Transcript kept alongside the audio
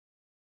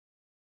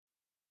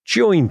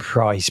Join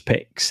Prize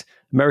Picks,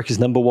 America's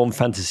 #1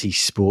 fantasy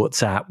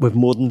sports app with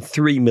more than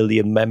 3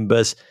 million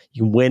members.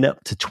 You can win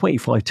up to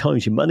 25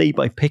 times your money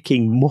by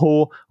picking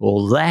more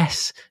or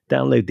less.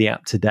 Download the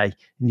app today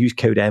and use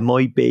code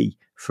MIB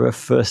for a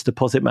first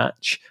deposit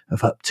match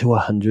of up to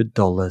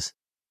 $100.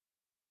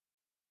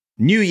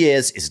 New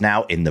Year's is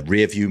now in the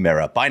rearview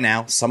mirror. By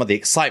now, some of the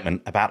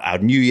excitement about our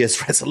New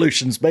Year's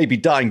resolutions may be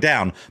dying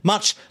down,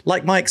 much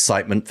like my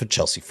excitement for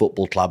Chelsea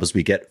Football Club as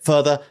we get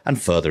further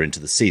and further into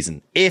the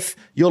season. If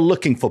you're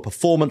looking for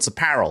performance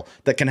apparel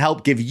that can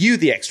help give you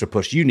the extra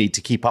push you need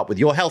to keep up with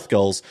your health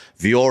goals,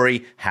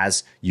 Vuori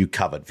has you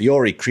covered.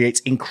 Vuori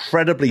creates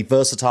incredibly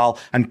versatile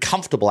and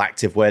comfortable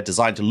activewear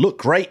designed to look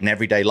great in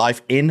everyday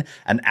life in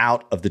and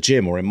out of the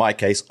gym, or in my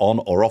case, on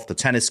or off the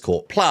tennis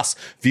court. Plus,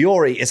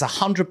 Vuori is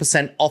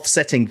 100% offsetting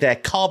their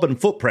carbon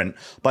footprint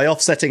by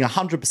offsetting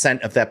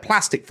 100% of their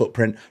plastic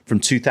footprint from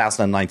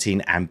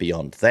 2019 and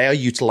beyond. They are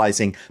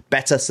utilizing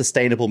better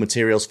sustainable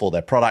materials for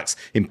their products,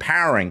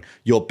 empowering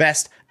your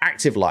best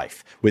active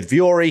life. With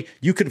Vuori,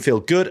 you can feel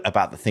good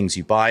about the things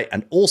you buy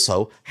and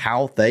also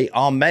how they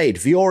are made.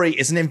 Vuori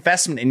is an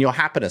investment in your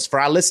happiness. For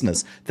our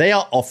listeners, they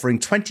are offering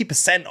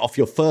 20% off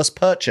your first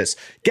purchase.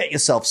 Get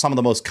yourself some of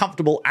the most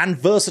comfortable and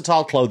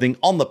versatile clothing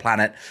on the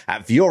planet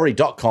at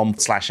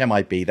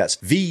vuori.com/MIB. That's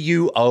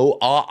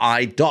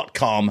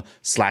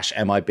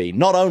VUORI.com/MIB.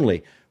 Not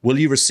only will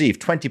you receive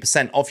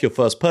 20% off your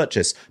first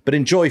purchase, but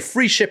enjoy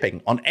free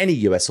shipping on any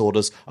US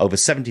orders over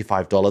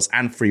 $75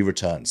 and free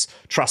returns.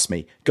 Trust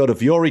me, go to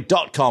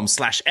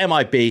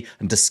vuori.com/MIB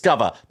and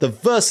discover the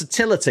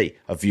versatility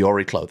of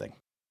Vuori clothing.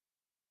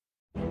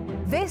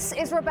 This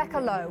is Rebecca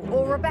Lowe,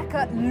 or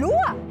Rebecca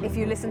Lua, if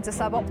you listen to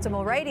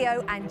Suboptimal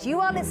Radio, and you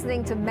are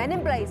listening to Men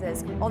in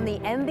Blazers on the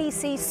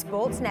NBC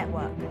Sports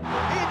Network.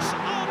 It's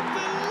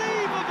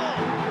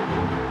unbelievable!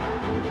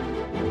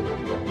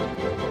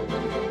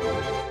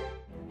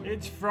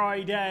 It's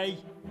Friday,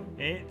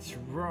 it's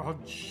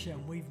Rog,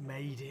 and we've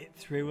made it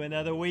through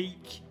another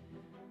week.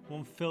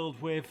 One filled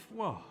with,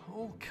 well,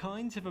 all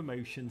kinds of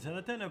emotions. And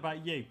I don't know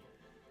about you,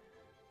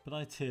 but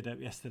I teared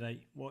up yesterday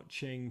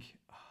watching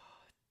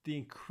the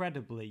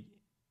incredibly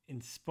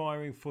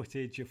inspiring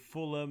footage of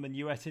Fulham and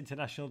US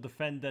international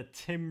defender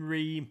Tim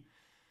Ream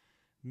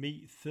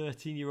meet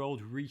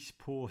 13-year-old Reece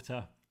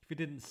Porter. If you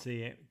didn't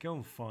see it, go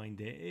and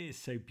find it. It is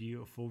so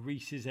beautiful.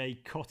 Reece is a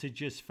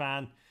Cottagers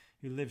fan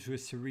who lives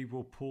with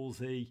cerebral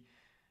palsy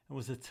and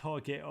was a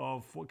target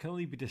of what can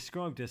only be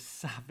described as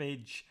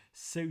savage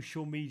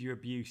social media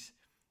abuse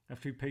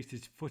after he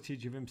posted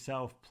footage of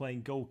himself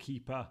playing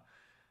goalkeeper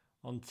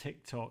on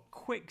TikTok.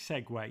 Quick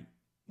segue.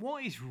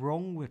 What is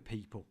wrong with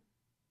people?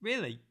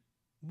 Really?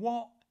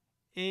 What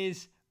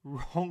is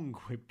wrong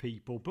with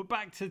people? But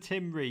back to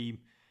Tim Ream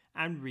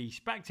and Reece,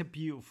 back to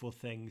beautiful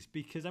things,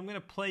 because I'm going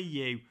to play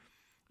you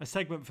a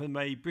segment from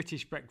a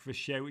British breakfast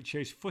show which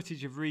shows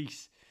footage of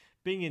Reece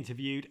being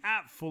interviewed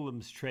at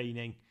Fulham's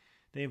training.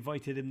 They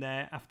invited him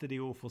there after the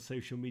awful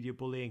social media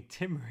bullying.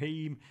 Tim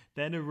Ream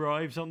then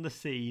arrives on the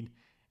scene,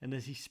 and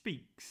as he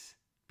speaks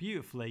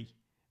beautifully,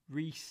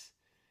 Reece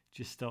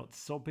just starts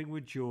sobbing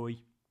with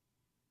joy.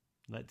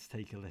 Let's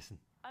take a listen.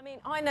 I mean,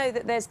 I know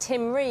that there's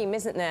Tim Ream,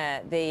 isn't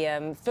there?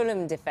 The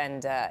Fulham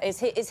defender. Is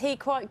he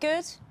quite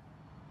good?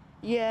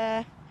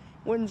 Yeah,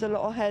 wins a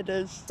lot of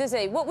headers. Does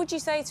he? What would you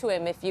say to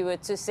him if you were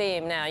to see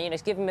him now? You know,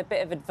 to give him a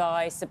bit of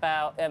advice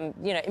about,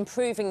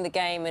 improving the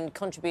game and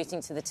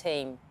contributing to the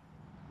team.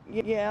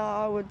 Yeah,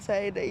 I would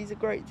say that he's a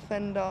great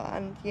defender,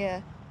 and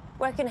yeah.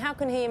 How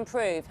can he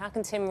improve? How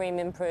can Tim Ream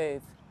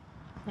improve?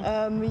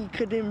 He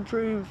could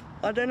improve.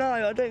 I don't know.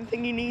 I don't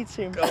think he needs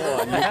to improve. Go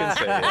on, you can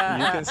say it.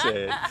 You can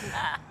say it.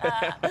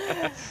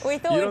 We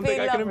thought you don't think lovely.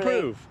 I can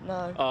improve?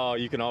 No. Oh,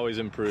 you can always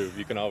improve.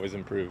 You can always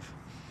improve.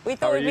 We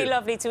thought it'd be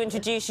lovely to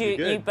introduce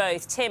you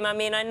both. Tim, I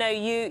mean, I know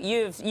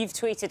you've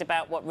tweeted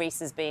about what Reece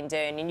has been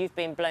doing, and you've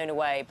been blown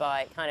away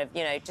by kind of,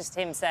 just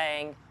him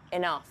saying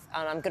enough,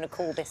 and I'm going to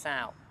call this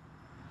out.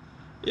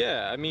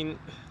 Yeah, I mean,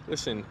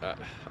 listen,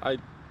 I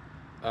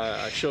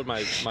showed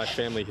my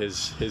family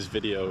his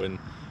video, and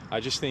I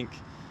just think,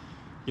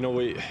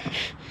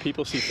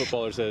 people see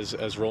footballers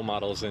as role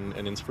models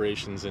and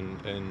inspirations,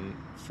 and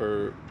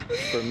for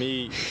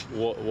me,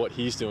 what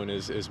he's doing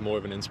is more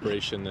of an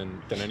inspiration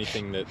than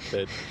anything that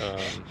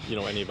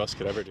any of us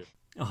could ever do.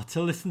 Oh,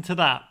 to listen to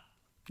that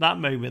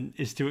moment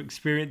is to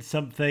experience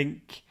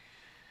something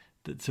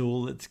that's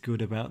all that's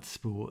good about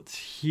sports.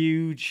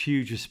 Huge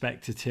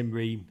respect to Tim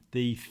Ream,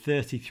 the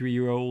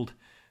 33-year-old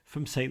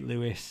from St.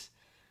 Louis.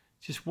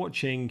 Just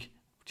watching,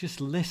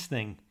 just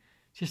listening,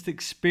 just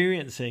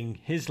experiencing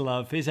his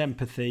love, his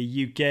empathy,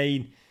 you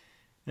gain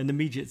an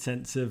immediate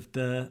sense of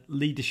the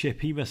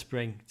leadership he must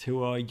bring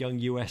to our young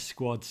US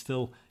squad,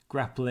 still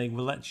grappling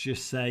with, let's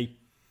just say,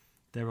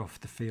 their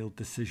off-the-field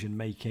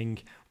decision-making.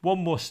 One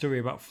more story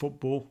about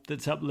football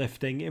that's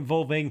uplifting,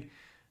 involving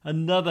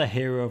another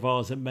hero of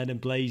ours at Men in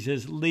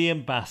Blazers,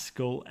 Liam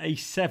Baskell, a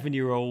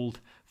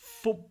 7-year-old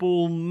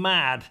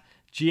football-mad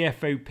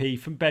GFOP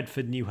from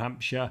Bedford, New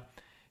Hampshire,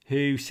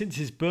 who since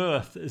his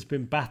birth has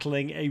been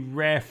battling a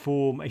rare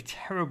form, a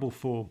terrible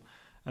form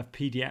of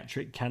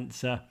paediatric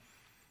cancer.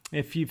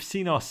 If you've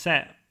seen our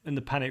set in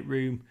the Panic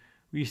Room,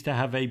 we used to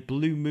have a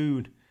blue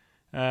moon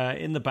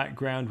in the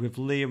background with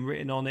Liam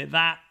written on it.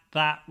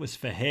 That was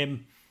for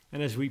him.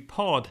 And as we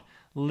pod,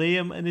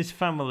 Liam and his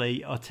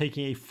family are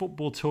taking a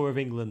football tour of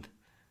England.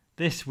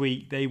 This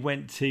week they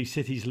went to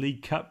City's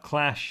League Cup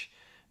clash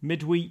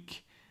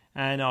midweek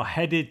and are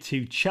headed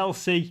to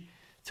Chelsea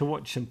to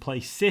watch them play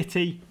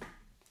City.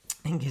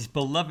 I think his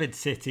beloved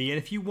City. And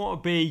if you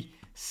want to be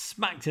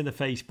smacked in the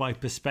face by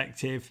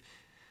perspective,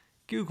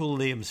 Google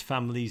Liam's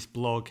family's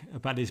blog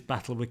about his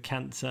battle with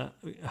cancer.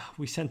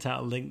 We sent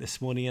out a link this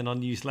morning in our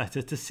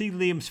newsletter to see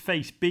Liam's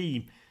face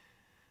beam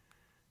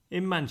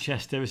in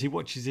Manchester as he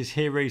watches his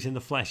heroes in the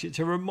flesh. It's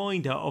a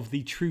reminder of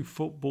the true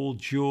football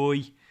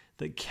joy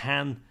that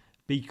can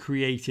be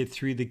created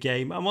through the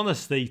game. I'm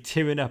honestly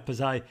tearing up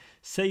as I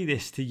say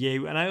this to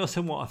you, and I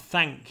also want to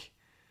thank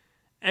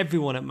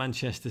everyone at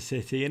Manchester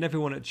City and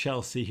everyone at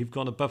Chelsea who've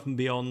gone above and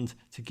beyond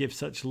to give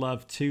such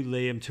love to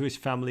Liam, to his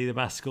family, the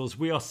Bascles.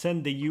 We are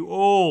sending you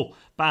all,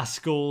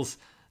 Bascles,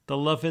 the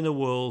love in the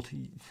world.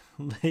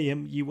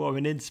 Liam, you are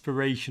an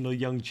inspirational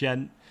young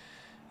gent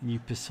and you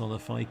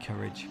personify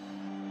courage.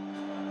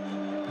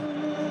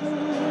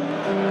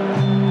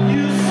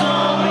 You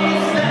saw me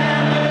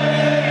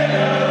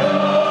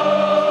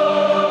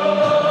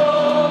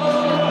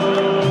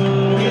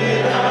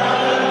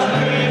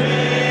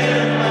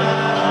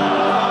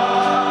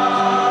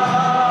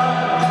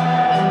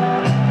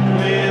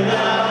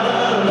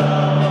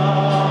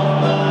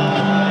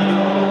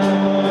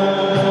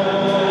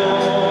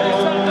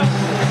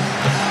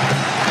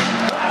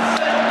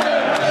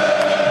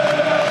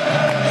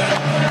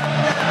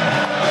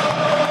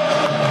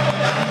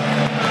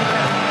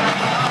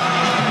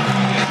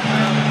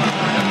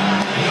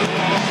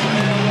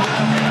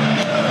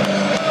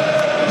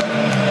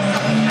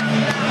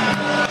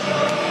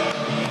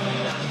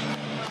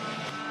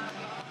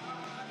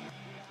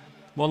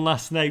One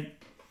last note,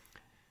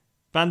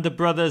 Band of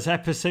Brothers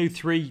episode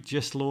 3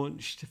 just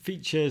launched.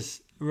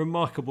 Features a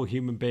remarkable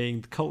human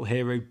being, the cult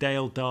hero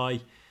Dale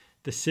Dye,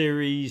 the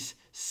series'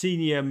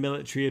 senior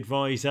military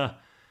advisor,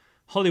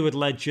 Hollywood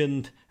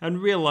legend and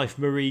real life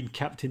Marine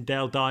Captain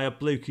Dale Dye, a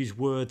bloke whose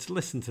words,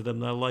 listen to them,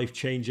 they're life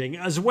changing,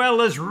 as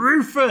well as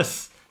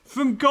Rufus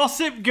from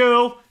Gossip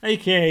Girl,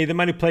 aka the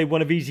man who played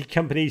one of Easy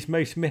Company's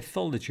most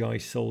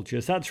mythologized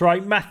soldiers. That's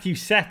right, Matthew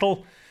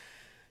Settle,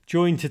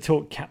 joined to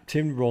talk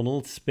Captain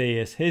Ronald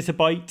Spears. Here's a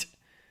bite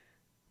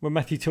where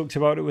Matthew talks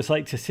about what it was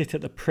like to sit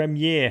at the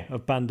premiere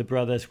of Band of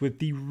Brothers with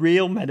the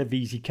real men of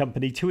Easy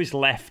Company to his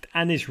left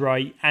and his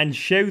right and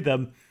show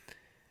them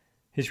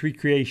his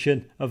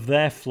recreation of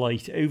their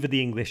flight over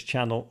the English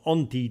Channel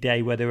on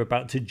D-Day where they were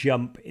about to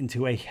jump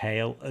into a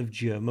hail of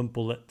German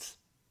bullets.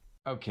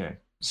 Okay,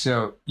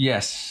 so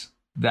yes,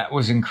 that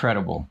was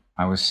incredible.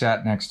 I was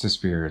sat next to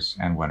Spears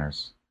and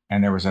Winters,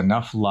 and there was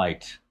enough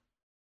light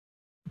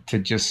to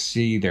just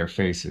see their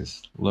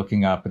faces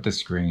looking up at the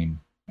screen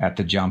at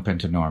the jump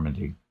into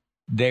Normandy.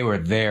 They were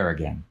there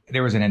again.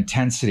 There was an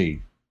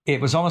intensity.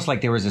 It was almost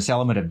like there was this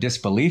element of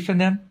disbelief in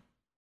them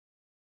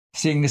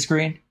seeing the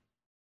screen,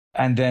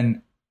 and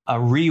then a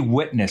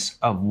re-witness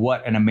of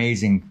what an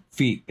amazing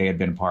feat they had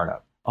been a part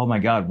of. Oh my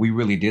God, we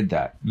really did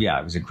that. Yeah,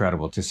 it was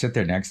incredible to sit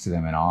there next to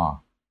them in awe.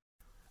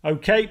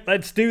 Okay,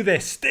 let's do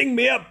this. Sting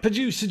me up,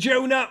 producer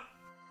Jonah.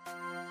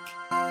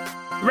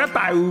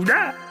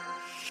 Rabona.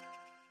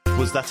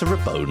 Was that a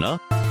Rabona?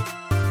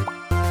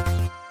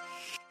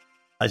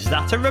 Is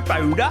that a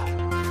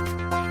Rabona?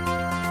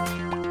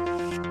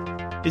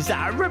 Is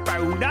that a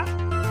Rabona?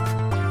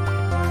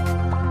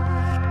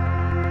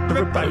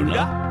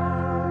 Rabona?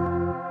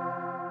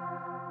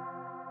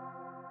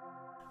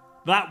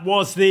 That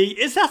was the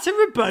Is That a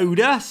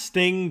Rabona?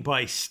 Sting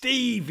by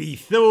Stevie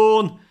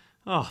Thorne.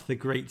 Oh, the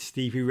great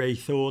Stevie Ray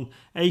Thorne.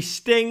 A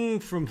sting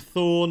from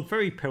Thorne,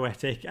 very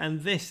poetic,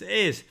 and this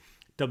is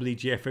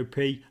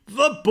WGFOP,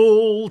 The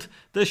Bald,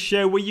 the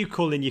show where you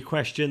call in your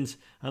questions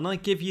and I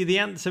give you the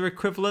answer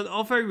equivalent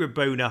of a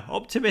Rabona.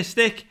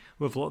 Optimistic,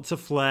 with lots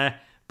of flair,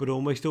 but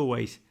almost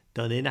always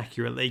done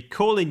inaccurately.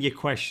 Call in your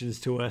questions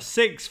to us,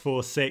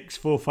 646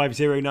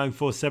 450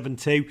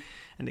 9472,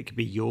 and it could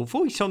be your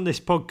voice on this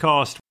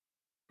podcast.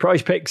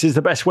 Prize Picks is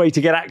the best way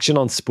to get action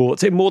on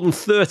sports in more than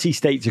 30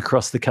 states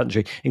across the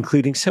country,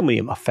 including so many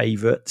of my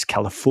favourites,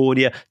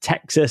 California,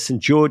 Texas and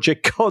Georgia.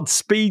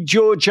 Godspeed,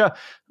 Georgia.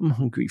 I'm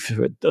hungry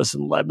for a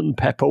dozen lemon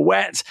pepper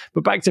wet.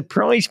 But back to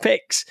Prize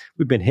Picks.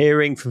 We've been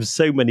hearing from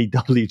so many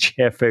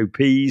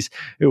WGFOPs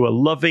who are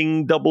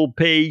loving Double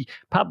P,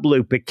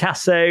 Pablo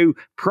Picasso.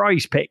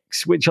 Prize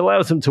Picks, which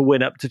allows them to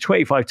win up to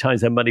 25 times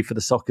their money for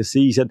the soccer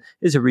season,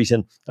 is a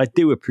reason I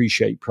do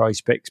appreciate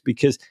Prize Picks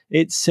because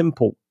it's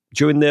simple.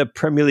 During the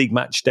Premier League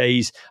match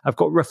days, I've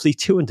got roughly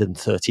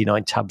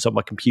 239 tabs on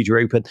my computer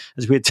open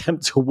as we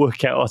attempt to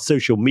work out our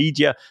social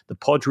media, the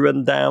pod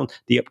rundown,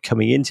 the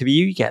upcoming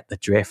interview. You get the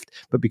drift.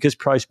 But because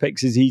Prize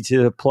Picks is easy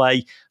to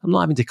play, I'm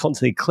not having to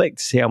constantly click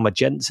to see how my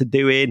gents are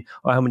doing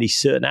or how many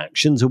certain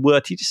actions are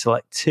worth. You just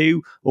select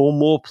 2 or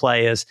more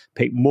players,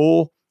 pick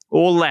more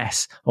or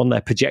less on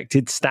their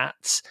projected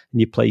stats, and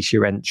you place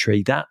your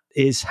entry. That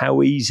is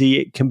how easy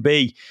it can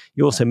be.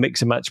 You also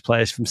mix and match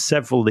players from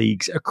several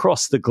leagues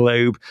across the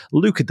globe.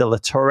 Luca de la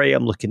Torre,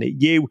 I'm looking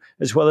at you,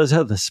 as well as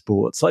other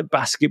sports like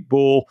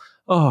basketball,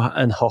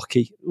 and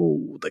hockey.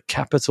 Oh, the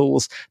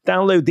Capitals.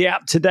 Download the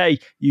app today.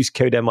 Use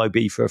code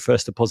MIB for a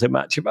first deposit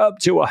match of up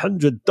to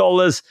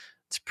 $100.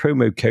 It's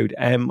promo code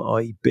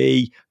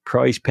MIB.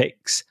 Prize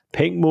Picks.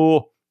 Pick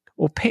more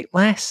or pick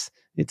less.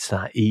 It's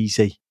that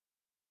easy.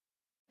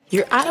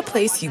 You're at a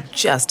place you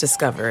just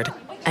discovered.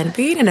 And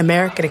being an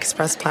American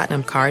Express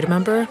Platinum card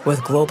member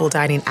with Global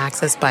Dining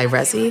Access by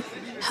Resy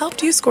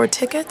helped you score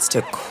tickets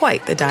to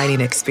quite the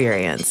dining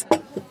experience.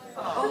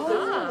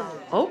 Oh,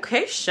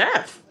 okay,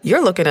 chef.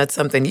 You're looking at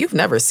something you've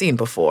never seen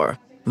before,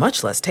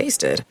 much less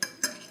tasted.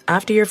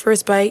 After your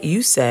first bite,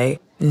 you say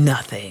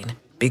nothing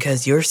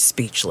because you're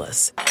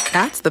speechless.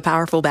 That's the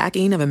powerful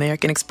backing of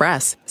American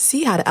Express.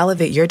 See how to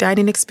elevate your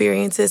dining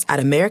experiences at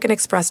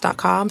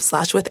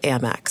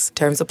americanexpress.com/withAmex.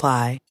 Terms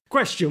apply.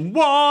 Question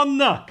 1.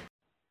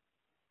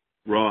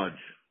 Raj,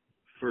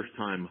 first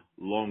time,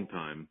 long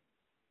time,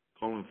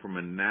 calling from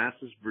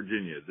Manassas,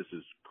 Virginia. This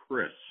is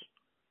Chris.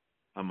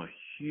 I'm a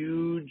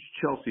huge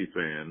Chelsea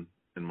fan,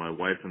 and my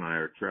wife and I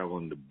are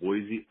traveling to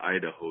Boise,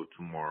 Idaho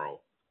tomorrow.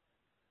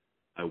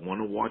 I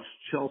want to watch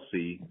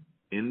Chelsea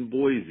in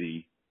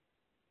Boise,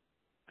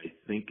 I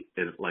think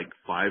at like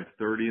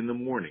 5:30 in the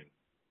morning.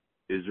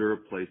 Is there a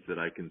place that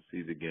I can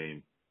see the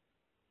game?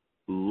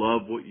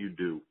 Love what you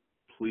do.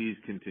 Please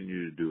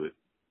continue to do it.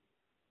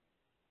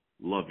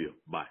 Love you.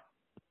 Bye.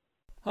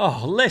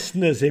 Oh,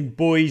 listeners in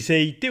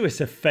Boise, do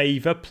us a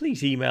favour.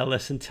 Please email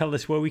us and tell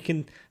us where we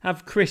can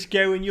have Chris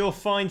go in your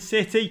fine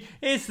city.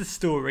 Here's the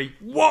story.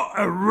 What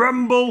a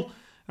rumble!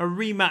 A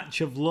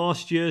rematch of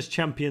last year's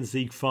Champions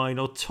League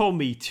final.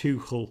 Tommy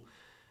Tuchel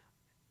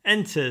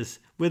enters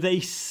with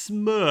a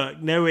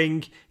smirk,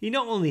 knowing he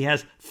not only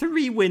has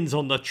 3 wins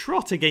on the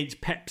trot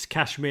against Pep's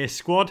Kashmir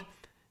squad,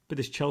 but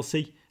as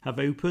Chelsea have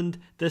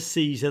opened the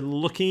season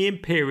looking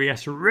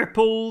imperious,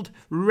 rippled,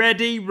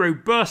 ready,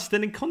 robust,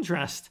 and in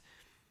contrast,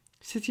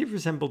 City have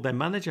resembled their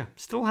manager.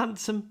 Still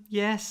handsome,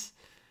 yes,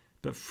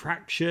 but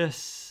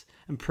fractious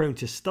and prone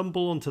to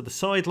stumble onto the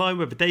sideline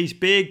with a day's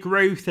beard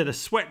growth and a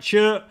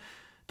sweatshirt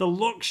that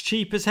looks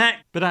cheap as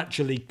heck, but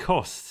actually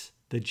costs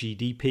the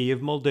GDP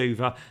of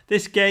Moldova.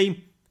 This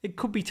game, it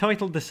could be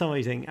title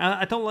deciding.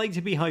 I don't like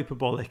to be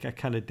hyperbolic, I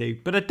kind of do,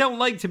 but I don't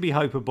like to be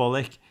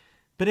hyperbolic.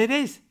 But it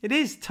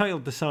is title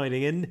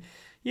deciding. And,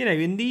 you know,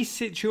 in these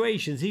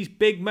situations, these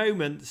big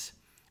moments,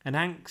 an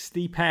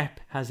angsty Pep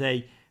has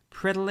a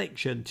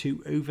predilection to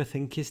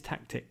overthink his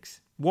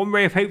tactics. One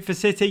ray of hope for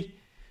City.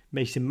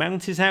 Mason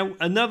Mount is out.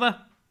 Another,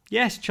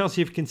 yes,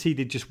 Chelsea have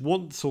conceded just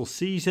once all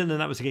season,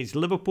 and that was against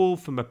Liverpool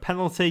from a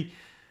penalty.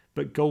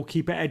 But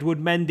goalkeeper Edward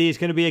Mendy is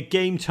going to be a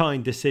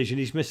game-time decision.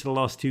 He's missed the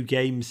last 2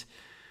 games.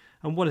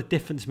 And what a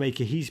difference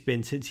maker he's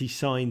been since he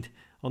signed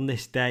on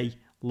this day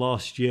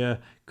last year.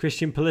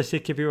 Christian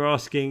Pulisic, if you're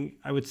asking,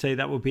 I would say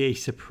that would be a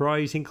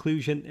surprise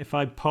inclusion if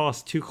I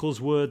parsed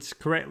Tuchel's words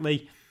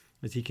correctly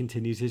as he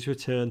continues his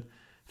return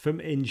from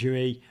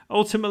injury.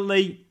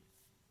 Ultimately,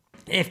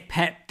 if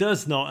Pep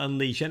does not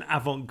unleash an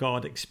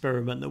avant-garde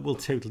experiment that will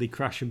totally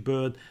crash and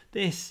burn,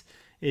 this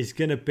is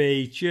going to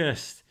be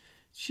just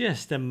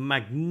a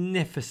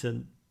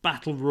magnificent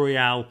battle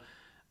royale,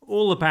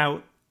 all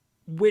about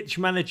which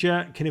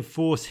manager can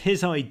enforce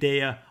his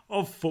idea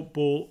of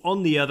football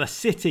on the other.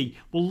 City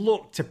will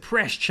look to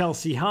press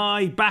Chelsea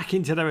high, back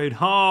into their own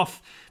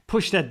half,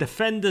 push their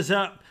defenders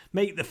up,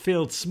 make the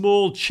field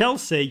small.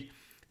 Chelsea,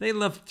 they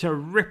love to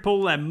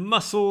ripple their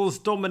muscles,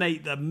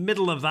 dominate the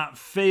middle of that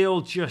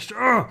field, just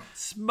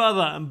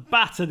smother and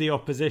batter the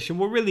opposition.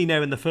 We'll really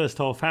know in the first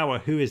half hour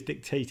who is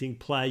dictating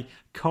play.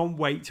 Can't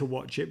wait to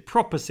watch it.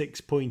 Proper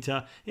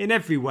 6-pointer in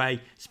every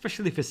way,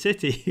 especially for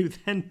City, who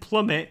then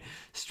plummet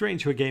straight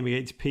into a game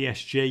against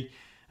PSG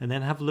and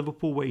then have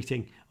Liverpool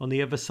waiting on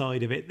the other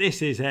side of it.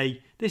 This is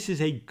a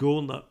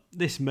gauntlet,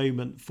 this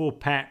moment for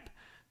Pep.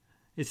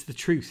 It's the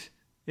truth.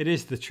 It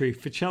is the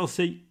truth. For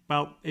Chelsea,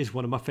 well, is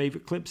one of my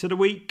favourite clips of the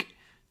week.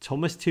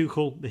 Thomas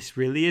Tuchel, this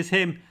really is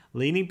him,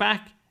 leaning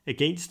back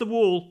against the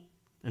wall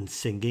and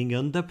singing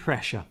Under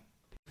Pressure.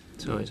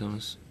 Sorry,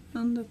 Thomas.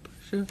 Under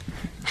pressure.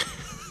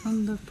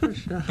 Under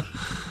pressure.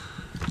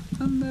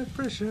 Under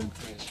pressure.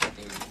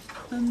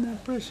 Under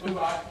pressure.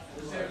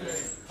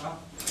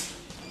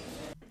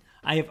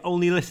 I have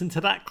only listened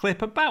to that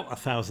clip about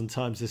 1,000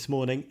 times this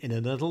morning. In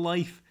another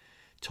life,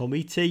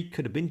 Tommy T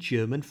could have been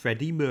German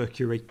Freddie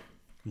Mercury.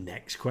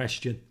 Next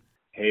question.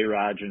 Hey,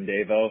 Raj and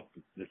Davo.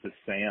 This is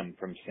Sam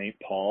from St.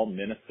 Paul,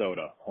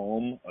 Minnesota,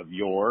 home of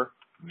your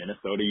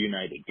Minnesota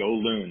United. Go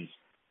Loons.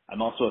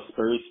 I'm also a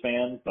Spurs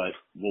fan, but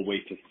we'll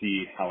wait to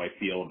see how I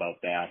feel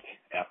about that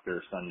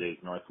after Sunday's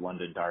North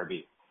London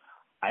derby.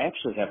 I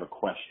actually have a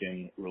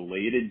question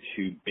related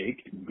to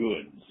baked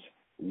goods.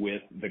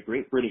 With the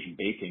Great British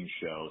Baking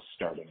Show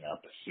starting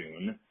up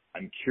soon,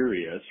 I'm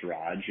curious,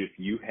 Raj, if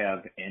you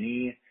have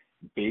any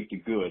baked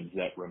goods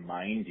that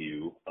remind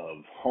you of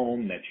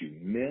home that you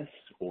miss,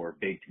 or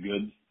baked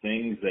goods,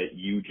 things that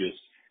you just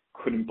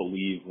couldn't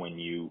believe when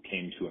you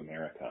came to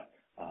America.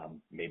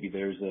 Maybe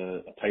there's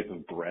a type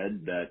of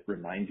bread that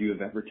reminds you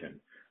of Everton.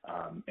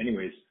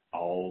 Anyways,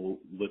 I'll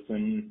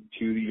listen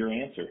to your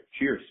answer.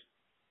 Cheers.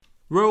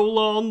 Roll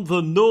on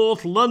the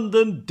North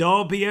London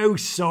Derby o'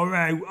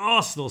 Sorrow.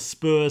 Arsenal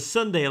Spurs,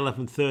 Sunday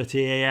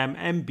 11:30am,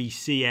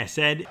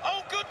 NBCSN.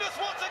 Oh goodness,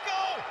 what a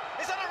goal!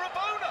 Is that a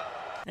Rabona?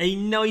 A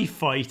knife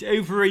fight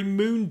over a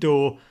moon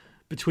door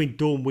between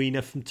Dawn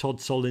Wiener from Todd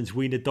Solondz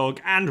Wiener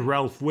Dog and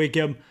Ralph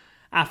Wiggum.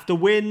 After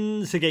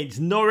wins against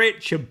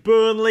Norwich and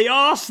Burnley,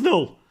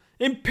 Arsenal,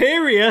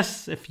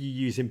 imperious, if you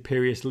use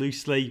imperious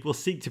loosely, will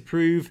seek to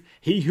prove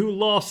he who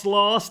laughs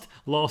last,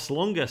 laughs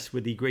longest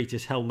with the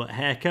greatest helmet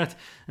haircut.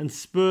 And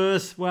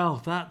Spurs, well,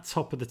 that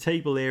top of the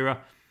table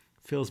era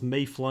feels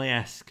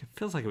Mayfly-esque. It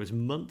feels like it was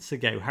months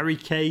ago. Harry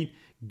Kane,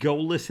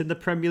 goalless in the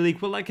Premier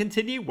League. Will that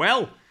continue?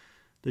 Well,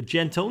 the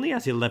gent only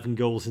has 11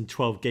 goals in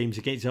 12 games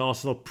against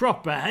Arsenal.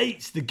 Proper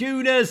hates the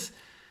Gooners.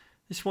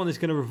 This one is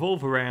going to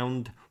revolve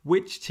around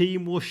which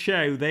team will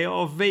show they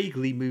are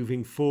vaguely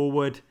moving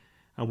forward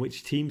and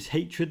which team's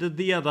hatred of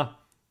the other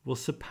will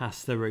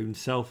surpass their own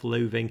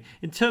self-loathing.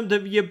 In terms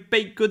of your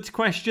baked goods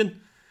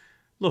question,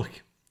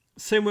 look,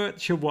 so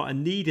much of what I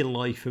need in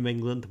life from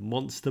England,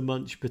 Monster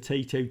Munch,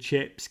 potato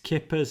chips,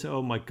 kippers,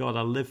 oh my god,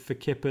 I live for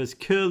kippers,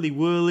 curly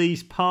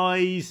whirlies,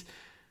 pies,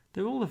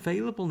 they're all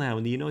available now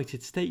in the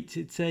United States.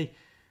 It's an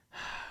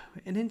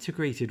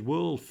integrated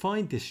world.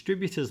 Find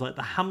distributors like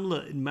the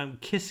Hamlet in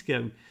Mount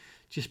Kisco.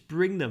 Just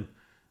bring them,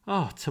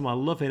 to my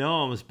loving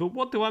arms. But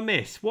what do I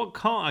miss? What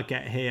can't I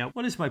get here?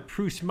 What is my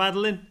Proust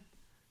Madeleine?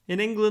 In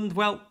England,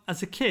 well,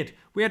 as a kid,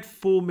 we had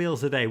 4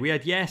 meals a day. We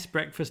had, yes,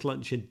 breakfast,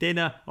 lunch and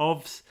dinner,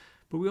 ovs,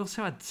 but we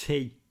also had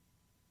tea.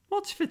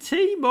 What's for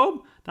tea,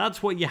 Mum?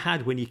 That's what you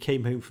had when you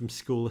came home from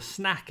school. A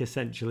snack,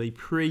 essentially,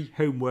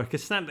 pre-homework. A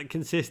snack that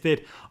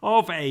consisted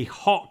of a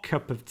hot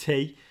cup of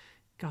tea.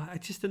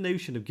 God, just the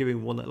notion of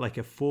giving one like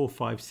a 4,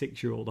 5,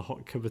 6-year-old a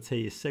hot cup of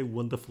tea is so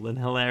wonderful and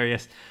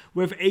hilarious.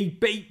 With a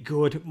baked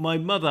good, my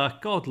mother,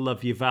 God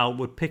love you Val,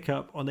 would pick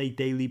up on a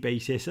daily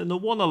basis. And the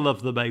one I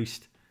love the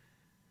most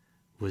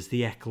was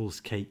the Eccles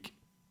cake.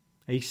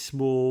 A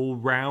small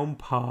round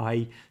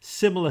pie,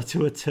 similar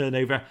to a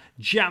turnover,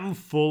 jam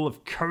full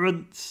of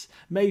currants,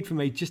 made from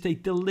just a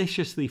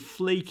deliciously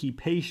flaky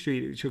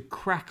pastry which would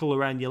crackle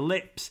around your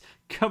lips,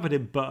 covered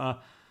in butter,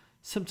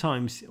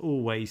 sometimes,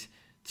 always,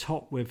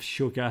 topped with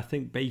sugar. I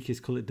think bakers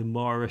call it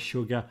Demerara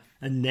sugar,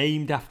 and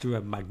named after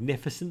a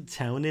magnificent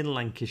town in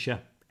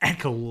Lancashire,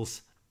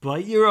 Eccles.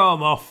 Bite your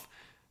arm off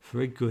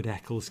for a good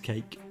Eccles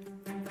cake.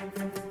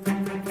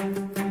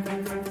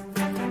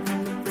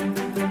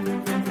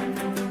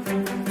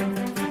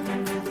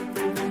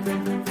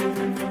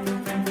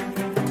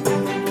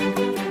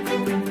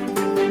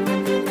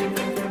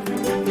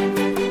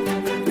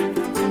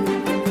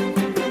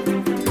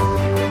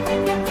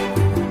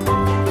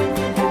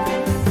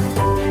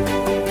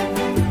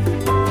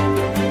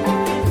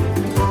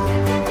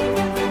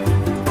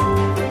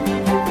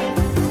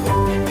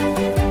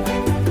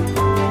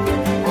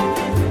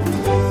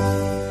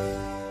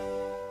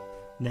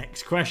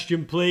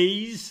 Question,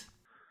 please.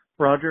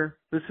 Roger,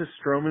 this is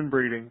Stroman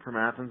Breeding from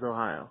Athens,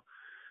 Ohio.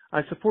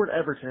 I support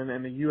Everton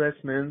and the U.S.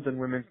 men's and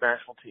women's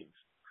national teams.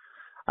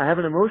 I have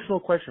an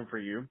emotional question for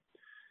you.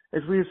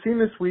 As we have seen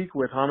this week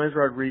with James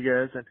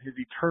Rodriguez and his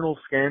eternal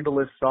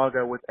scandalous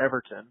saga with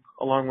Everton,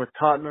 along with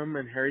Tottenham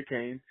and Harry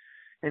Kane,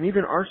 and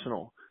even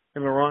Arsenal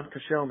and Laurent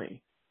Koscielny,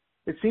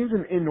 it seems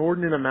an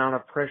inordinate amount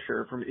of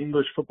pressure from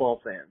English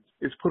football fans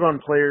is put on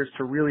players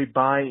to really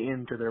buy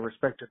into their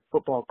respective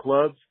football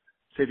clubs,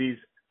 cities,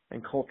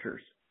 and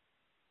cultures.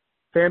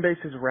 Fan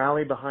bases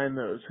rally behind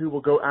those who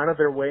will go out of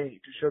their way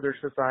to show their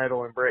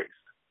societal embrace,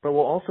 but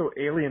will also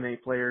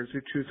alienate players who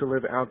choose to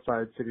live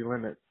outside city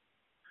limits.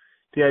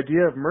 The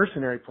idea of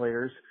mercenary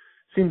players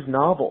seems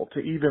novel to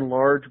even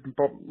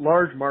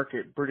large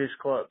market British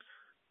clubs.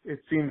 It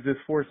seems this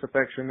forced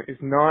affection is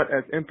not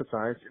as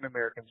emphasized in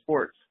American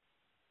sports,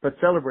 but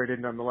celebrated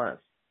nonetheless.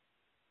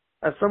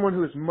 As someone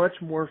who is much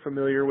more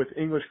familiar with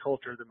English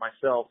culture than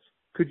myself,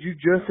 could you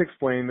just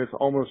explain this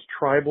almost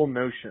tribal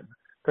notion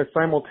that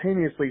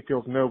simultaneously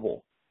feels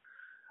noble?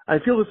 I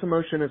feel this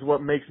emotion is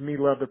what makes me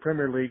love the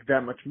Premier League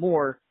that much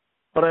more,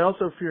 but I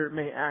also fear it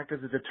may act as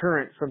a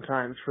deterrent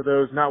sometimes for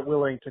those not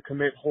willing to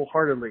commit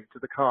wholeheartedly to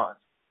the cause.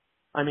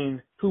 I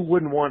mean, who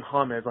wouldn't want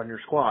James on your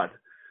squad?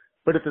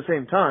 But at the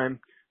same time,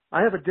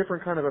 I have a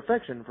different kind of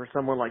affection for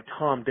someone like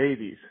Tom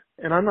Davies,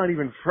 and I'm not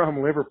even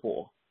from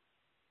Liverpool.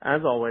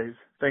 As always,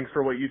 thanks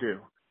for what you do.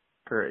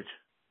 Courage.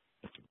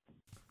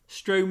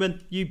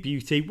 Stroman, you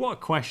beauty. What a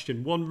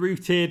question. One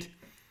rooted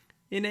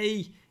in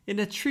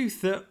a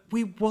truth that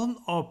we want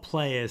our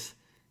players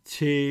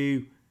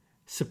to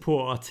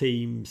support our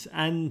teams,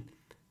 and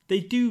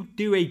they do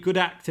a good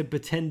act of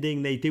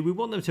pretending they do. We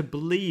want them to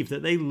believe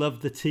that they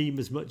love the team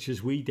as much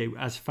as we do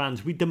as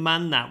fans. We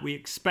demand that. We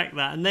expect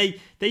that, and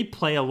they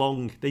play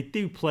along. They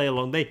do play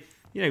along. They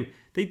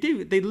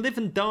live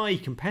and die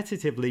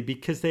competitively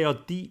because they are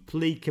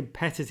deeply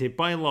competitive.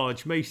 By and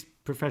large, most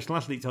professional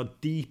athletes are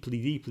deeply,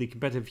 deeply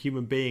competitive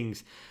human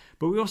beings.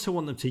 but we also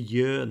want them to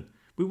yearn.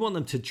 We want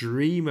them to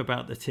dream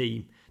about the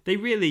team. They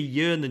really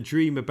yearn and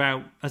dream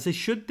about, as they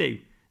should do,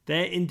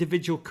 their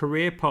individual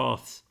career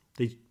paths.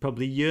 They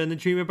probably yearn and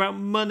dream about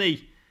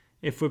money,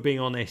 if we're being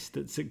honest,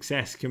 that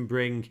success can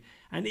bring.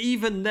 And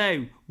even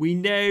though we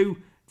know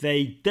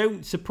they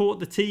don't support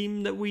the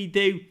team that we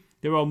do,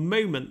 there are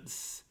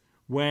moments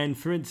when,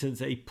 for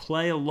instance, a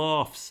player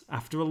laughs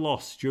after a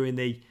loss during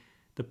the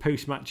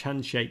post-match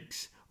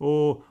handshakes,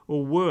 or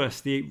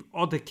worse, the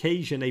odd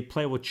occasion a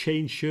player will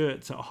change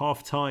shirts at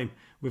half-time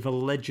with a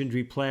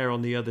legendary player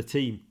on the other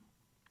team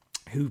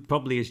who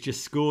probably has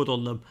just scored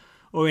on them.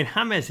 Or in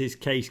James'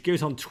 case,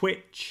 goes on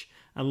Twitch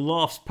and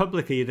laughs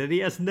publicly that he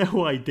has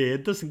no idea,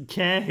 doesn't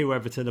care who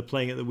Everton are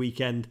playing at the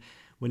weekend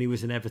when he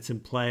was an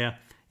Everton player.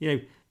 You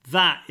know,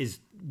 that is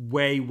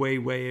way, way,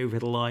 way over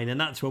the line. And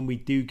that's when we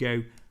do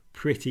go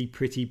pretty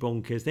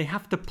bonkers. They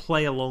have to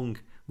play along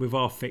with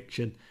our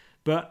fiction.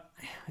 But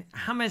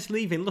James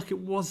leaving, look, it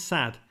was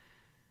sad.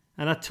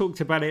 And I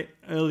talked about it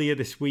earlier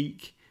this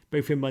week,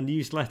 both in my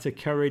newsletter,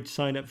 Courage,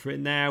 sign up for it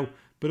now,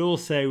 but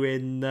also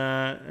in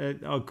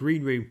our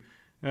Green Room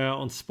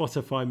on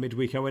Spotify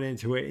midweek. I went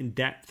into it in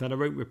depth and I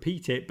won't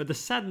repeat it. But the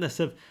sadness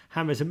of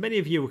James, and many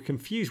of you were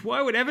confused.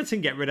 Why would Everton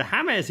get rid of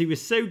James? He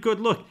was so good.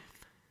 Look,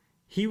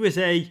 he was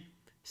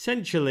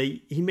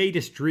essentially, he made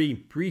us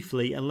dream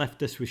briefly and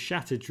left us with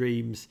shattered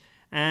dreams.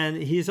 And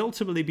he has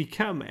ultimately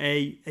become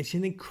he's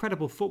an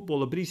incredible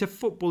footballer, but he's a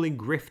footballing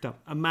grifter.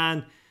 A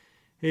man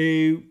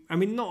who, I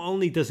mean, not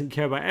only doesn't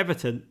care about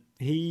Everton,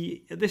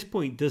 he, at this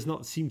point, does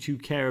not seem to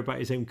care about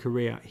his own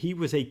career. He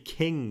was a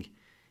king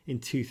in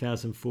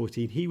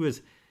 2014. He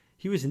was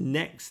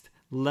next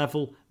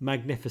level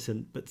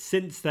magnificent. But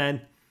since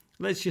then,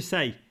 let's just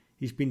say,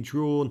 he's been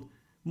drawn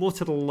more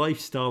to the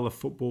lifestyle of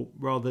football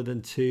rather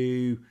than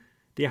to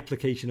the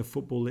application of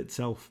football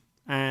itself.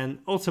 And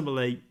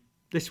ultimately,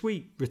 this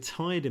week,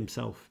 retired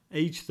himself,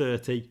 age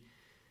 30,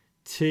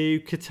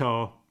 to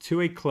Qatar, to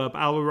a club,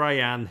 Al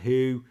Rayyan,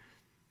 who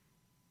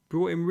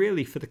brought him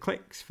really for the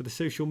clicks, for the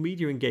social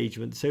media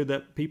engagement, so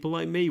that people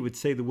like me would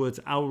say the words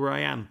Al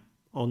Rayyan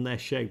on their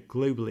show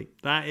globally.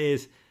 That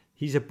is,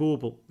 he's a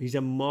bauble. He's a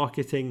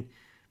marketing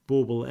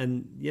bauble.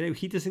 And, you know,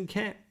 he doesn't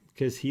care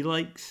because he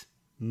likes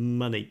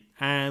money.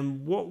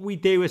 And what we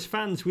do as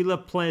fans, we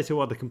love players who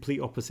are the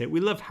complete opposite.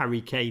 We love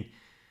Harry Kane.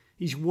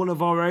 He's one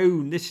of our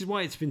own. This is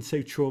why it's been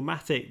so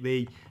traumatic,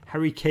 the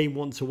Harry Kane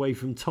wants away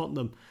from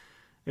Tottenham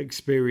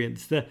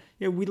experience.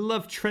 We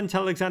love Trent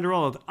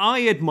Alexander-Arnold.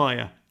 I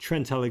admire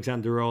Trent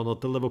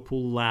Alexander-Arnold, the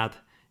Liverpool lad,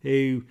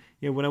 who,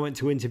 when I went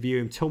to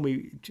interview him, told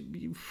me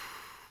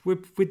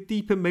with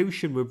deep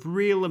emotion, with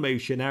real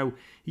emotion, how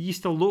he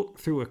used to look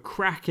through a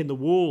crack in the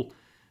wall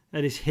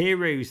at his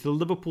heroes, the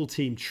Liverpool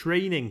team,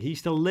 training. He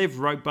used to live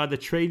right by the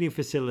training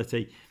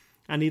facility.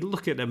 And he'd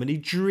look at them and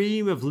he'd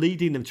dream of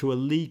leading them to a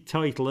league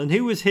title. And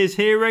who was his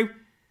hero?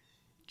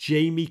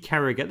 Jamie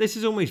Carragher. This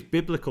is almost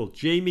biblical.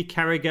 Jamie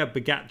Carragher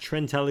begat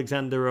Trent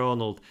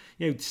Alexander-Arnold.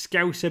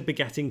 Scouser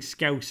begetting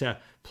Scouser.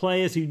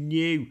 Players who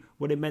knew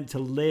what it meant to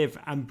live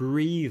and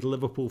breathe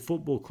Liverpool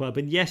Football Club.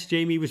 And yes,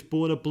 Jamie was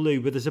born a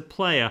blue, but as a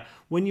player,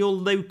 when you're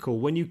local,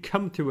 when you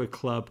come to a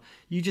club,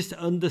 you just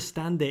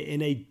understand it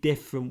in a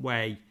different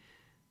way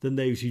than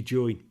those who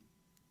join.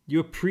 You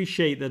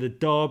appreciate that a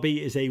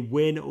derby is a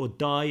win or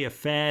die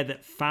affair,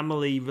 that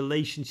family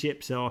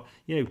relationships are,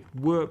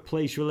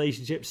 workplace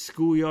relationships,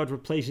 schoolyard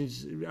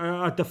relationships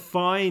are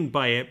defined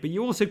by it. But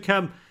you also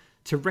come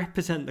to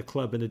represent the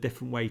club in a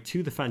different way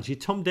to the fans. Your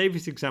Tom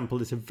Davies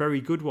example is a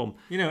very good one.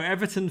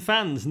 Everton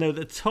fans know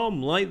that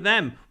Tom, like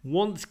them,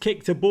 once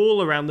kicked a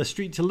ball around the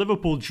streets of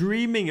Liverpool,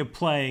 dreaming of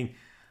playing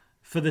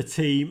for the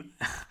team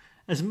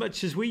as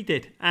much as we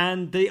did.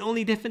 And the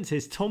only difference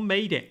is Tom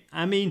made it.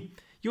 I mean,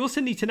 you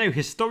also need to know,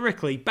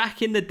 historically, back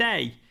in the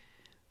day,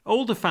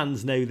 older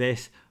fans know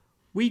this,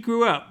 we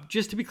grew up,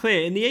 just to be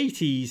clear, in the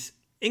 80s,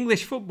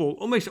 English football,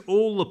 almost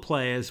all the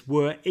players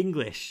were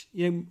English.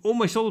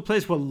 Almost all the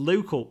players were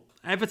local.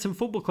 Everton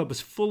Football Club was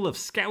full of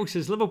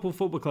Scousers. Liverpool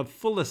Football Club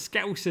full of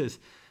Scousers,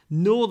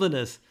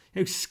 Northerners.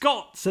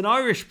 Scots and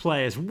Irish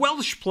players,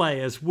 Welsh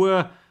players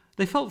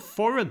they felt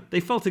foreign. They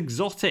felt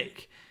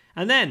exotic.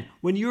 And then,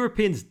 when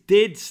Europeans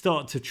did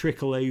start to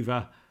trickle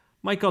over,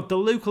 my God, the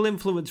local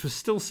influence was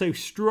still so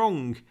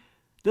strong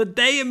that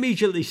they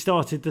immediately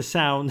started to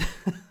sound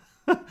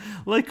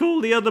like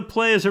all the other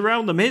players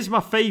around them. Here's my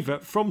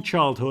favourite from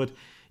childhood.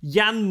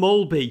 Jan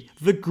Molby,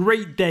 the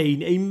Great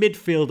Dane, a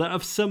midfielder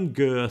of some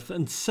girth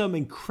and some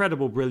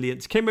incredible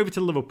brilliance, came over to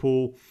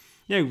Liverpool,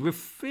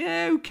 with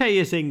okay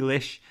as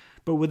English,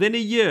 but within a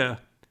year,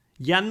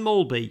 Jan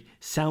Molby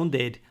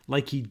sounded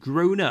like he'd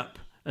grown up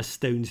a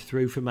stone's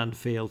throw from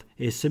Anfield.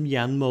 Here's some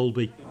Jan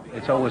Molby.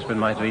 It's always been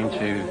my dream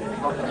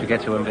to get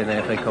to Wembley in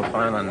the FA Cup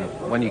final,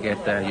 and when you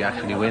get there, you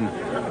actually win.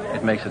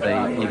 It makes the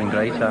day even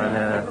greater,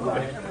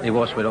 and it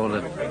was with all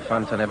the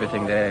fans and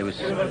everything there. It was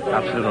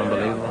absolutely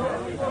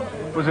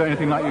unbelievable. Was there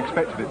anything like you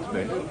expected it to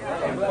be?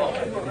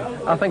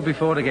 I think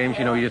before the games,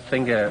 you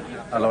think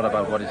a lot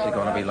about what it's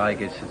going to be like.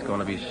 It's going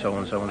to be so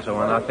and so and so,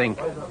 and I think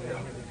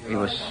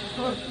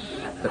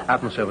the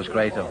atmosphere was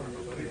greater.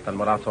 than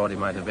what I thought it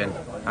might have been.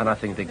 And I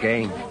think the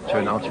game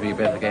turned out to be a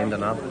better game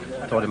than I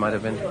thought it might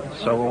have been.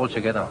 So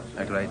altogether,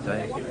 a great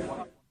day.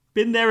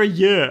 Been there a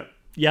year,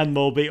 Jan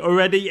Molby,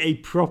 already a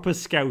proper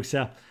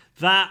Scouser.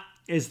 That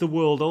is the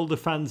world all the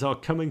fans are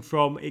coming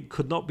from. It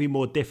could not be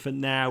more different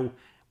now.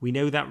 We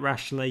know that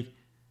rationally,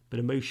 but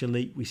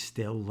emotionally, we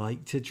still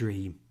like to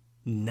dream.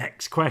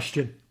 Next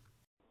question.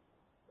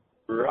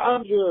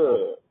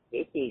 Roger,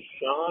 this is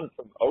Sean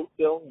from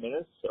Oakville,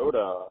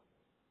 Minnesota.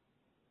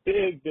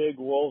 Big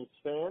Wolves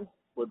fan.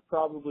 Would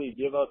probably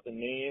give up the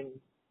naming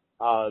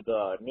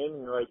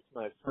rights to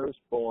my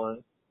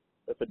firstborn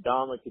if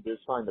Adama could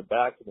just find the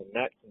back of the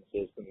net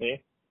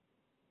consistently.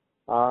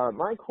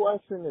 My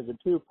question is a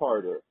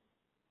two-parter.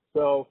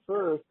 So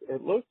first,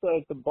 it looks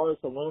like the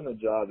Barcelona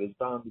job is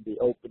bound to be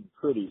open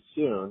pretty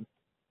soon.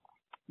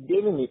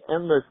 Given the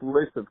endless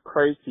list of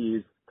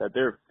crises that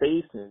they're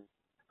facing,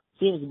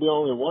 seems to be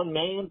only one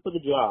man for the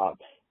job.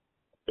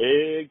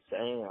 Big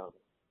Sam.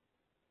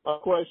 My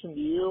question to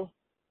you,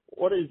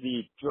 what is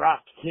the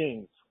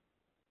DraftKings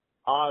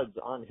odds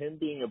on him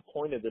being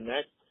appointed the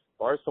next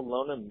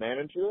Barcelona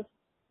manager?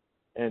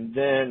 And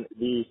then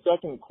the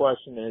second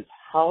question is,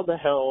 how the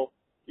hell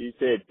do you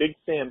say Big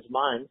Sam's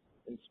mind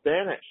in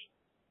Spanish?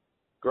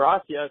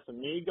 Gracias,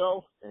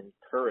 amigo, and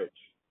courage.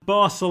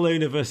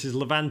 Barcelona versus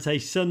Levante,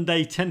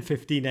 Sunday,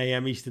 10:15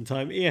 a.m. Eastern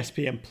Time,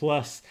 ESPN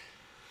Plus.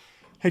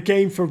 A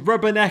game for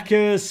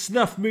rubberneckers,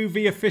 snuff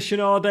movie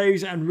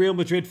aficionados, and Real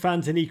Madrid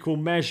fans in equal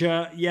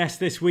measure. Yes,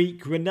 this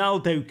week,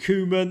 Ronaldo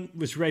Koeman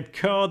was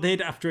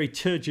red-carded after a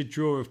turgid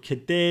draw of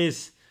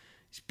Cadiz.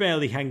 He's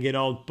barely hanging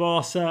on.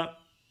 Barca,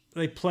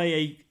 they play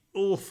a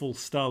awful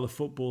style of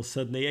football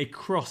suddenly, a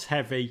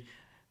cross-heavy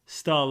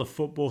style of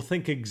football.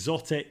 Think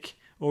exotic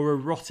or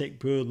erotic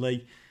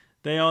Burnley.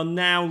 They are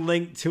now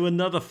linked to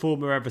another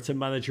former Everton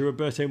manager,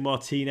 Roberto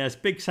Martinez.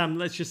 Big Sam,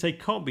 let's just say,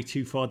 can't be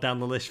too far down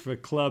the list for a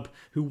club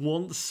who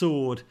once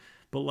soared,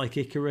 but like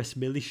Icarus,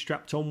 merely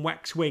strapped on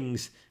wax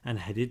wings and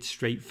headed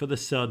straight for the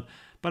sun.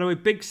 By the way,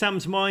 Big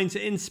Sam's minds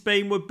in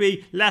Spain would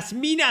be Las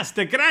Minas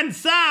de Gran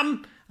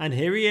Sam. And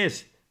here he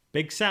is,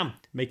 Big Sam,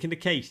 making the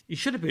case. He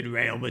should have been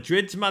Real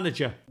Madrid's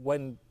manager.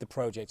 When the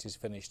project is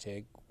finished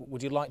here,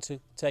 would you like to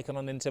take on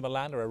an Inter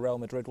Milan or a Real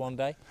Madrid one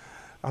day?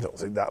 I don't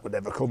think that would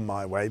ever come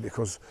my way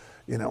because,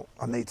 you know,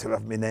 I need to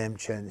have my name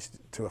changed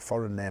to a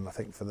foreign name, I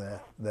think, for there.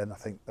 Then I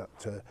think that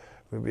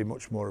would be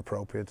much more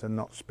appropriate and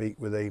not speak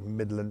with a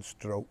Midland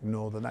stroke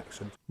northern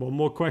accent. One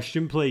more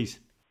question, please.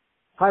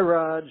 Hi,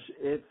 Raj.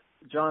 It's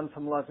John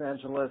from Los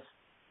Angeles.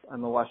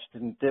 I'm a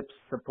Washington Dips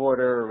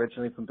supporter,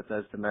 originally from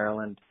Bethesda,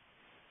 Maryland.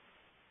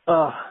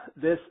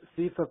 This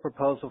FIFA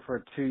proposal for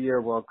a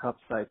 2-year World Cup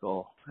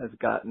cycle has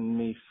gotten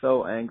me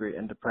so angry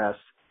and depressed.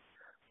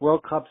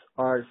 World Cups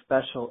are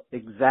special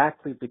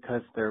exactly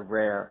because they're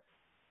rare.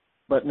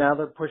 But now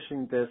they're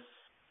pushing this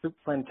soup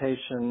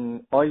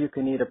plantation,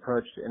 all-you-can-eat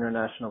approach to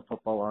international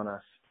football on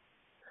us.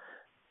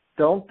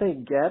 Don't they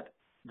get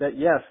that,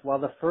 yes, while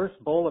the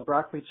first bowl of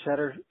broccoli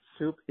cheddar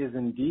soup is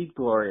indeed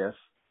glorious,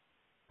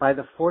 by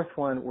the fourth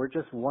one, we're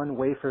just one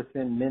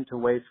wafer-thin mint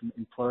away from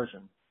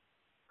implosion.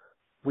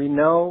 We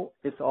know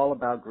it's all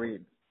about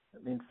greed.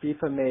 I mean,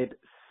 FIFA made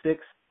 $6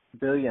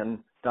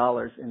 billion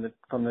from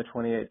the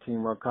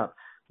 2018 World Cup,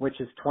 which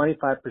is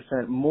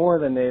 25% more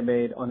than they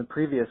made on the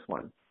previous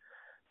one.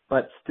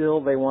 But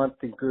still, they want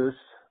the goose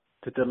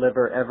to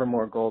deliver ever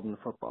more golden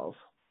footballs.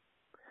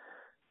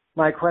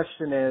 My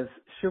question is,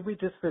 should we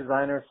just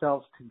resign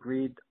ourselves to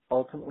greed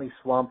ultimately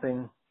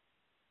swamping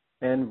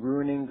and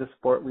ruining the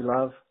sport we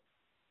love?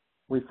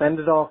 We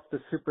fended off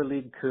the Super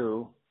League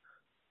coup,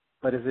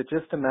 but is it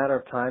just a matter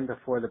of time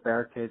before the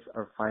barricades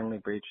are finally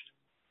breached?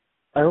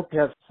 I hope you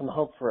have some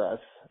hope for us,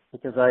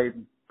 because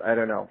I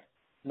don't know,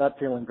 not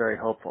feeling very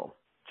hopeful.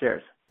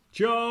 Cheers.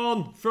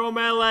 John from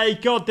LA.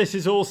 God, this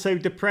is all so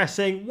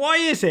depressing. Why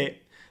is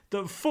it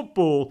that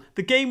football,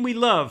 the game we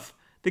love,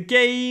 the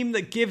game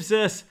that gives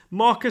us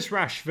Marcus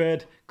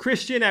Rashford,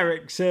 Christian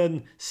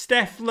Eriksen,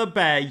 Steph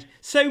LeBay,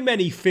 so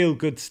many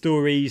feel-good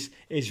stories,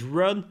 is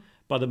run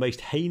by the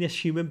most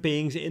heinous human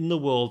beings in the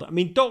world? I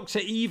mean, Dr.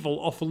 Evil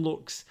often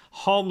looks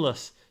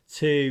harmless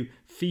to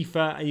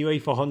FIFA and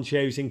UEFA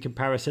honchos in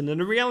comparison.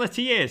 And the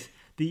reality is,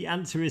 the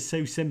answer is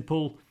so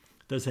simple.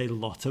 There's a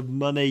lot of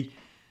money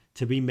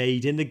to be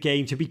made in the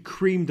game, to be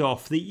creamed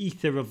off the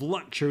ether of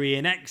luxury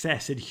and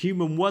excess and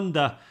human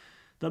wonder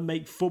that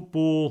make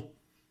football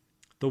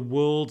the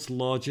world's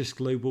largest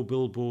global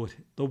billboard.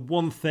 The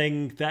one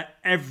thing that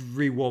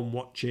everyone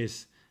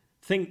watches.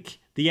 Think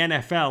the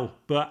NFL,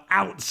 but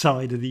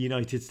outside of the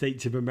United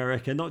States of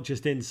America, not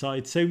just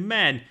inside. So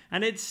men,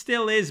 and it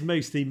still is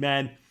mostly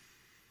men,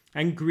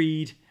 and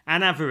greed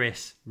and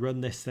avarice run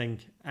this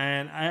thing.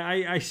 And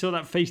I saw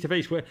that face to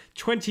face where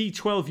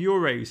 2012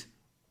 Euros,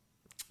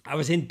 I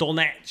was in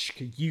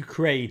Donetsk,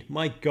 Ukraine.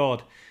 My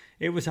God,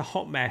 it was a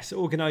hot mess.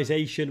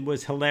 Organisation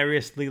was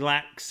hilariously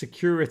lax.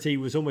 Security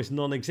was almost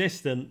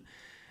non-existent.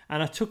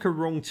 And I took a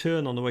wrong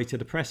turn on the way to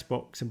the press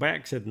box, and by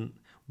accident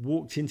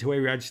walked into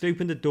I just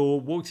opened the door,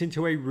 walked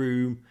into a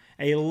room,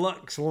 a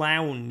luxe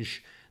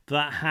lounge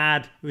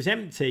that it was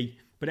empty,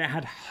 but it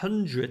had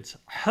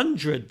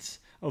hundreds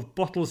of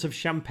bottles of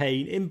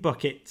champagne in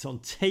buckets on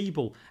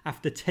table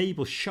after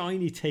table,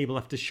 shiny table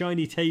after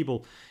shiny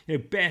table,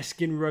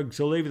 bearskin rugs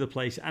all over the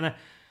place. And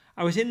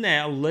I was in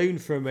there alone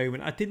for a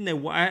moment. I didn't know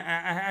what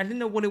I didn't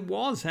know what it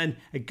was. And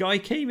a guy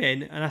came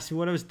in and asked me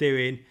what I was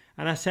doing.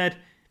 And I said,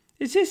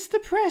 "Is this the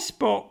press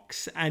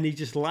box?" And he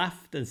just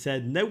laughed and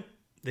said, "Nope,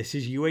 this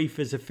is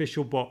UEFA's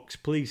official box.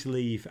 Please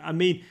leave." I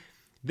mean,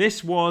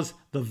 this was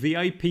the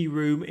VIP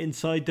room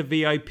inside the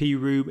VIP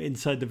room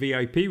inside the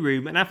VIP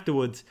room. And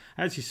afterwards,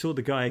 I actually saw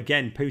the guy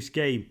again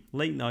post-game,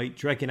 late night,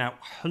 dragging out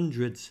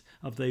hundreds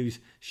of those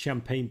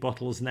champagne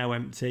bottles now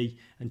empty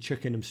and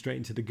chucking them straight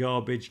into the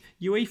garbage.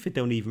 UEFA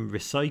don't even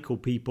recycle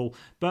people.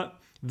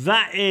 But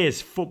that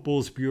is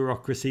football's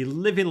bureaucracy,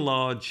 living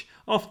large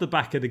off the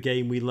back of the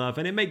game we love.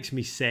 And it makes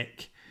me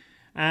sick.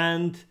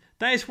 And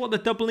that is what the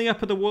doubling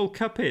up of the World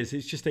Cup is.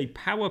 It's just a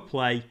power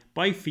play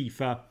by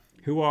FIFA,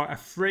 who are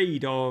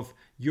afraid of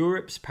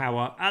Europe's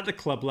power at the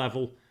club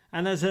level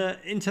and as an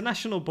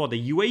international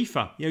body,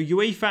 UEFA.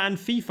 UEFA and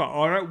FIFA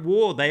are at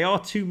war. They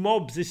are two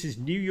mobs. This is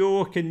New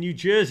York and New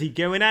Jersey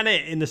going at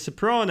it in The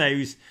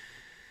Sopranos.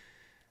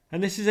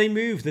 And this is a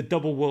move, the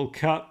double World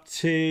Cup,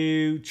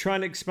 to try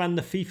and expand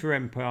the FIFA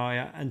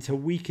empire and to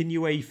weaken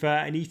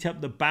UEFA and eat up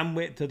the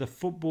bandwidth of the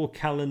football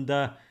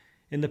calendar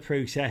in the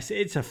process.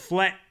 It's a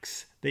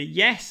flex that,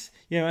 yes,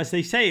 as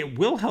they say, it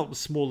will help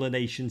smaller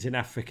nations in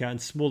Africa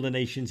and smaller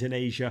nations in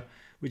Asia,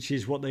 which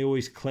is what they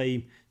always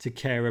claim to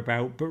care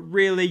about. But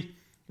really,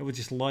 it will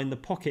just line the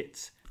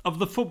pockets of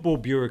the football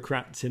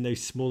bureaucrats in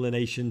those smaller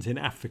nations in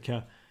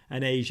Africa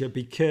and Asia,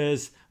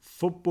 because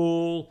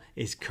football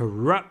is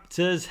corrupt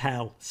as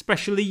hell,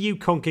 especially you,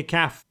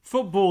 CONCACAF.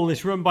 Football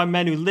is run by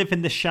men who live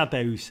in the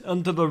shadows,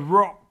 under the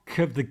rock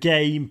of the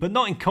game, but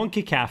not in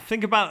CONCACAF.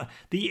 Think about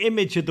the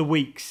image of the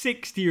week.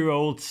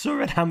 60-year-old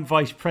Suriname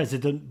Vice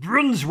President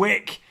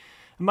Brunswick,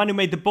 a man who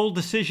made the bold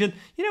decision,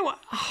 you know what,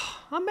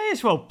 I may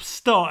as well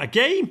start a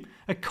game,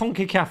 a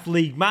CONCACAF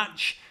League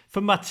match for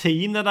my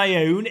team that I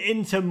own,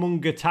 Inter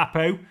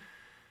Mungatapo.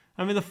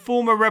 I mean, the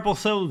former rebel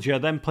soldier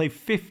then played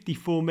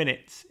 54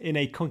 minutes in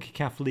a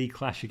CONCACAF League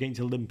clash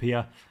against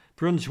Olympia.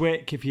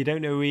 Brunswick, if you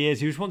don't know who he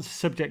is, he was once the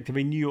subject of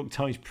a New York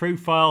Times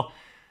profile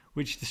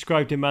which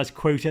described him as,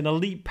 quote, an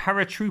elite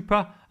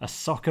paratrooper, a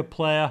soccer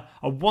player,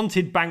 a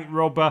wanted bank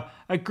robber,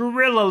 a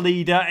guerrilla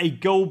leader, a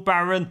gold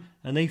baron,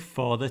 and a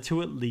father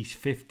to at least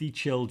 50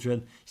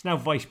 children. He's now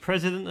vice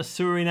president of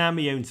Suriname.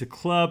 He owns the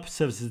club,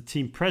 serves as the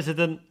team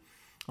president.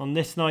 On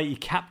this night, he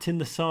captained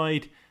the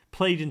side,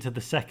 played into the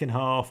second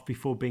half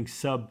before being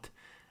subbed.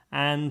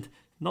 And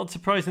not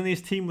surprisingly,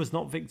 his team was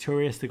not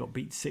victorious. They got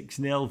beat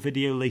 6-0.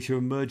 Video later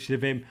emerged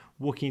of him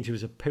walking into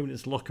his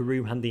opponent's locker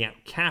room, handing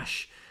out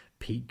cash.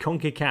 Peak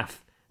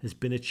CONCACAF has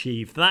been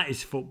achieved. That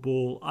is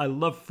football. I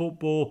love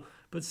football,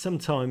 but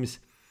sometimes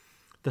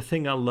the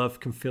thing I love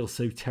can feel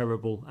so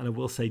terrible. And I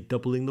will say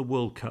doubling the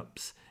World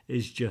Cups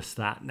is just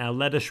that. Now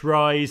let us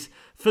rise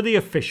for the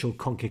official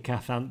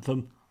CONCACAF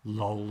anthem,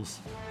 LOLs.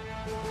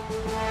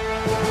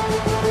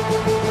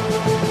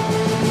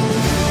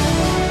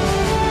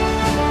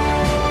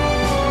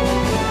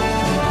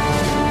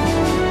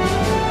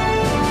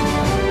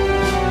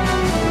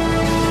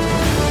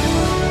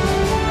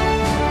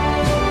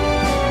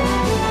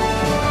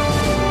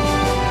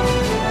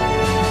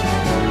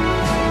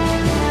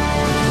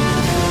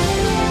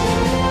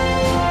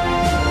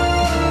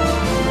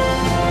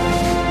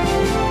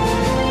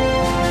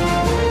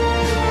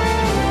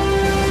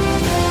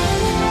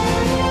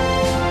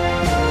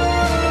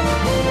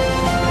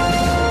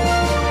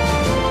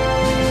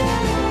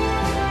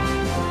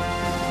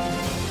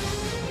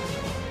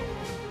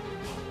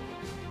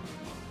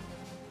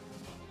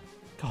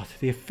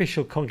 The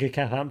official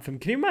CONCACAF anthem.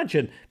 Can you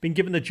imagine being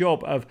given the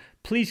job of,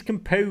 please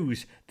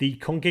compose the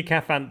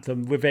CONCACAF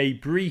anthem with a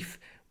brief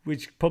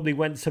which probably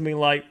went something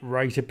like,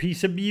 write a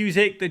piece of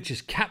music that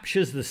just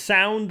captures the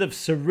sound of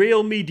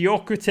surreal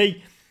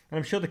mediocrity. And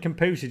I'm sure the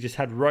composer just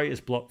had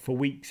writer's block for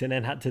weeks and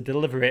then had to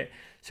deliver it,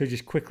 so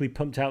just quickly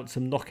pumped out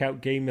some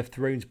knockout Game of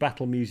Thrones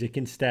battle music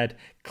instead.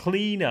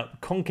 Clean up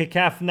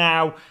CONCACAF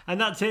now.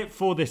 And that's it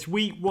for this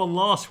week. One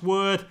last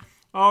word.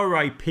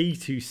 R.I.P.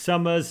 to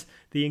Summers,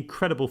 the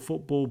incredible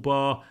football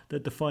bar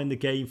that defined the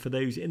game for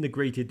those in the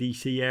greater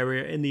DC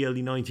area in the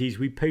early 90s.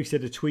 We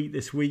posted a tweet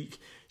this week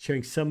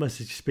showing Summers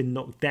has just been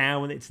knocked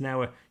down. It's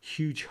now a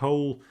huge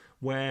hole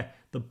where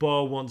the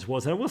bar once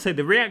was. And I will say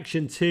the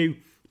reaction to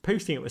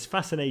posting it was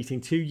fascinating.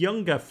 To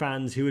younger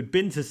fans who had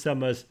been to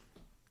Summers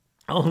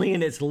only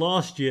in its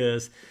last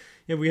years,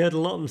 we heard a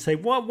lot of them say,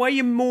 why are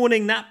you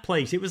mourning that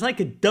place? It was like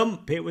a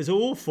dump. It was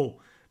awful.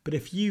 But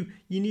if you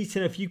need to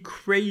know, if you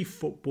crave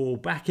football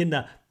back in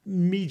the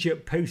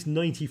immediate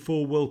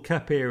post-94 World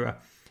Cup era,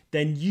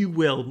 then you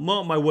will,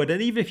 mark my word. And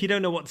even if you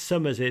don't know what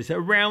Summers is,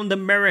 around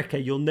America,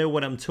 you'll know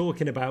what I'm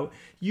talking about.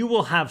 You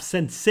will have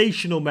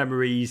sensational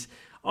memories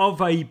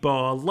of a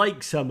bar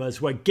like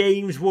Summers where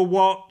games were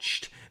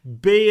watched,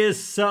 beers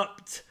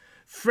supped,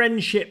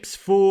 friendships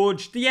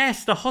forged.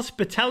 Yes, the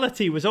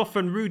hospitality was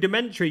often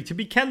rudimentary, to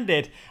be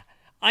candid.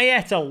 I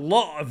ate a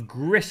lot of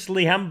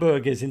gristly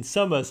hamburgers in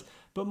summers,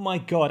 but my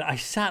God, I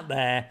sat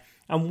there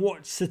and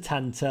watched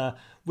Setanta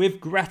with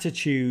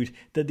gratitude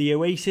that the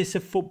oasis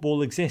of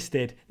football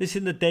existed. This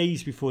in the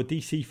days before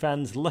DC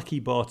Fans' Lucky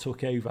Bar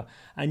took over,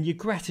 and your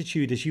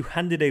gratitude as you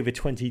handed over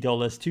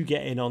 $20 to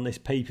get in on this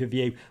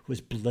pay-per-view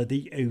was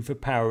bloody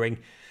overpowering.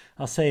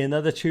 I'll say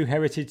another true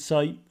heritage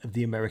site of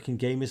the American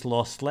game is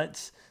lost.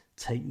 Let's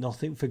take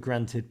nothing for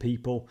granted,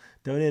 people.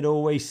 Don't it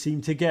always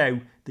seem to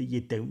go that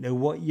you don't know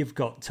what you've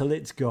got till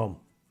it's gone?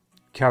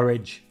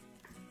 Courage.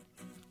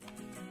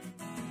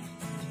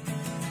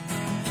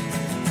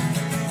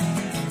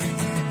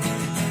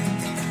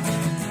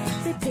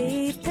 They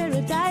paved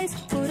paradise,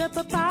 put up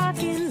a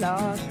parking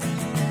lot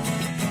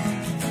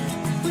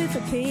with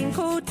a pink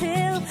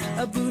hotel,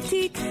 a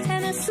boutique,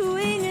 and a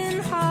swinging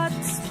hot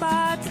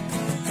spot.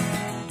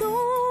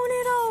 Don't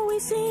it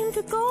always seem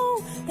to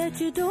go that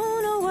you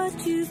don't know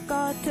what you've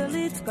got till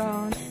it's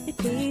gone? They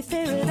paved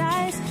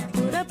paradise,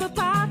 put up a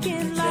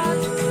parking lot.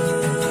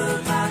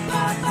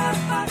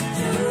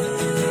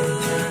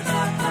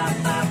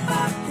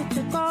 They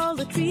took all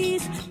the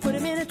trees, put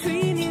them in a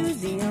tree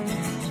museum,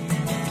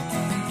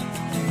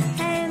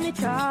 and they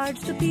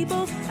charged the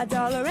people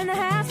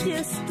 $1.50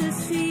 just to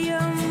see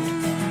them.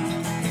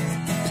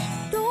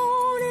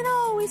 Don't it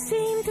always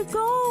seem to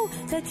go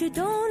that you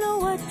don't know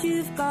what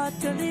you've got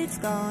till it's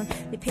gone?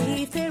 They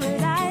paved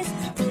paradise,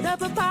 put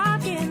up a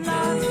parking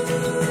lot.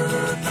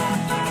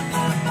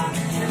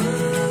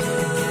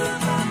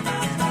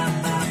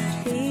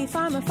 Hey,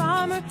 farmer,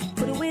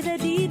 put away the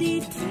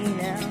DDT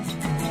now.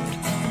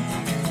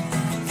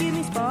 Give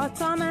me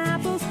spots on my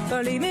apples,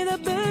 or leave me the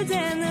birds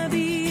and the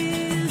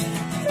bees.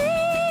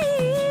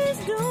 Please,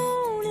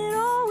 don't it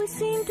always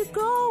seem to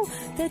go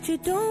that you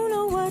don't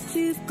know what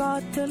you've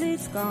got till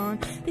it's gone?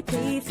 They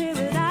paved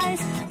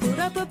paradise, put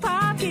up a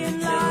parking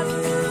lot.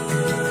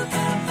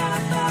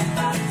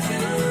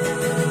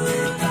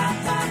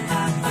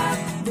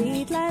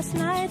 Late last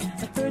night,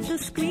 I heard the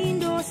screen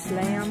door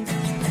slam,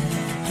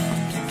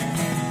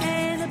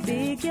 and a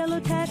big yellow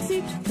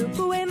taxi took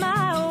away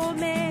my old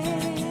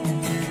man.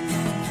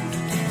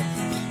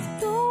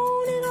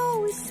 Don't it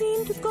always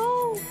seem to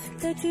go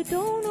that you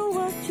don't know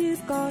what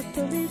you've got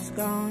till it's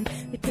gone?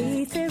 They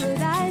paved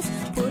paradise,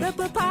 put up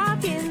a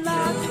parking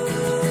lot.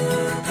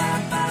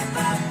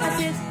 I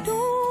said,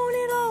 don't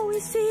it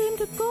always seem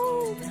to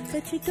go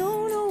that you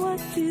don't know what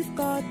you've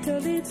got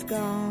till it's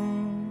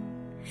gone?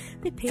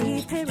 They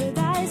paved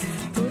paradise,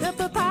 put up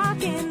a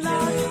parking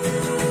lot.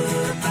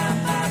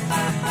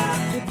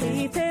 They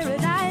paved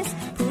paradise,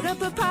 put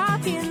up a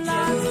parking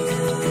lot.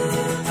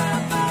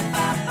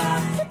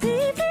 They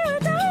paved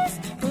paradise,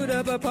 put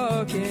up a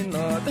parking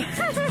lot.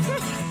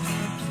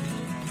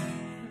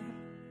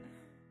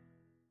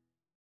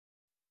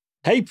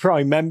 Hey,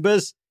 Prime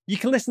members, you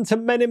can listen to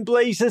Men in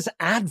Blazers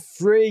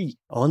ad-free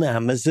on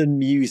Amazon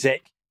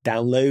Music.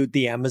 Download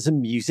the Amazon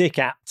Music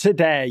app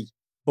today.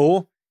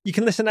 Or you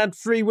can listen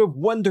ad-free with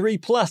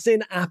Wondery Plus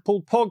in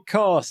Apple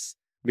Podcasts.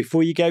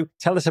 Before you go,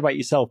 tell us about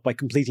yourself by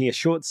completing a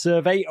short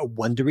survey at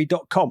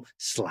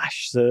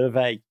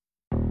Wondery.com/survey.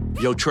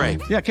 Yo, Trey.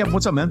 Yeah, Kev,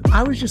 what's up, man?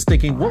 I was just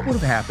thinking, what would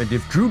have happened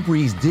if Drew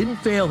Brees didn't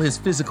fail his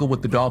physical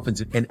with the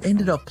Dolphins and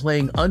ended up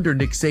playing under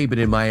Nick Saban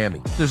in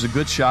Miami? There's a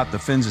good shot the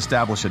Finns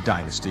establish a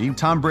dynasty.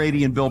 Tom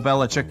Brady and Bill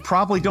Belichick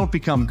probably don't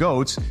become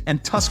GOATs,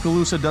 and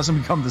Tuscaloosa doesn't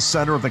become the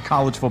center of the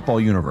college football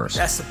universe.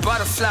 That's a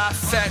butterfly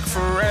effect for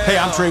real. Hey,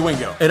 I'm Trey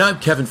Wingo. And I'm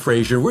Kevin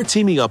Frazier. We're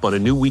teaming up on a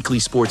new weekly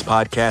sports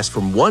podcast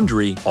from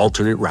Wondery,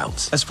 Alternate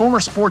Routes. As former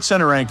Sports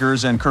Center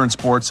anchors and current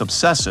sports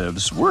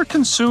obsessives, we're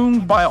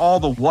consumed by all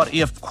the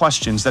what-if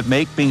questions that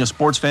make being a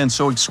sports fan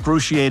so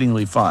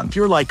excruciatingly fun. If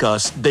you're like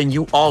us, then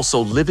you also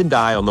live and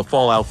die on the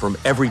fallout from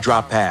every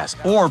drop pass.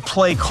 Or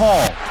play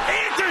call.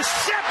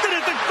 Intercepted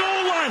at the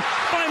goal line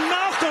by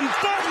Malcolm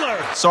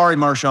Butler. Sorry,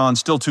 Marshawn,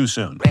 still too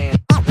soon.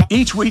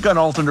 Each week on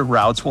Alternate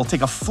Routes, we'll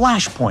take a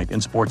flashpoint in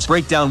sports,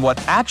 break down what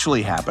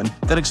actually happened,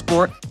 then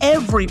explore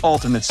every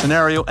alternate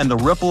scenario and the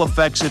ripple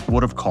effects it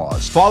would have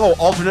caused. Follow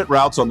Alternate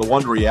Routes on the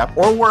Wondery app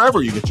or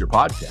wherever you get your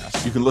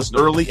podcasts. You can listen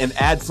early and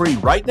ad-free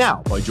right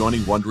now by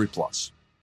joining Wondery Plus.